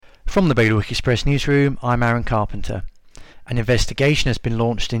From the Bailiwick Express newsroom, I'm Aaron Carpenter. An investigation has been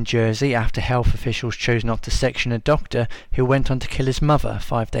launched in Jersey after health officials chose not to section a doctor who went on to kill his mother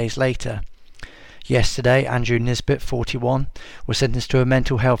 5 days later. Yesterday, Andrew Nisbet, 41, was sentenced to a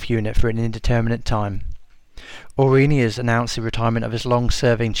mental health unit for an indeterminate time. Aurigny has announced the retirement of his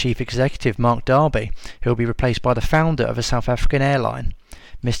long-serving chief executive, Mark Darby, who will be replaced by the founder of a South African airline.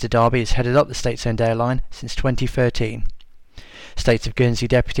 Mr. Darby has headed up the state-owned airline since 2013. States of Guernsey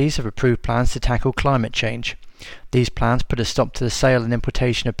deputies have approved plans to tackle climate change. These plans put a stop to the sale and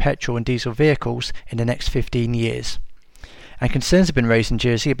importation of petrol and diesel vehicles in the next 15 years. And concerns have been raised in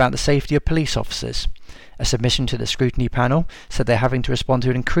Jersey about the safety of police officers. A submission to the scrutiny panel said they're having to respond to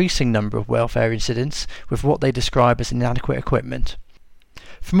an increasing number of welfare incidents with what they describe as inadequate equipment.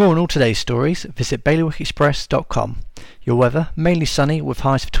 For more on all today's stories, visit bailiwickexpress.com. Your weather, mainly sunny with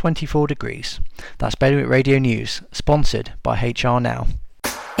highs of 24 degrees. That's Bailiwick Radio News, sponsored by HR Now.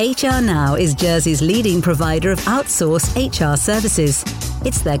 HR Now is Jersey's leading provider of outsourced HR services.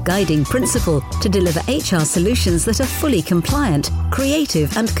 It's their guiding principle to deliver HR solutions that are fully compliant,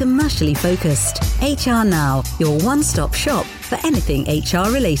 creative and commercially focused. HR Now, your one-stop shop for anything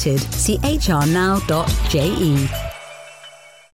HR related. See hrnow.je.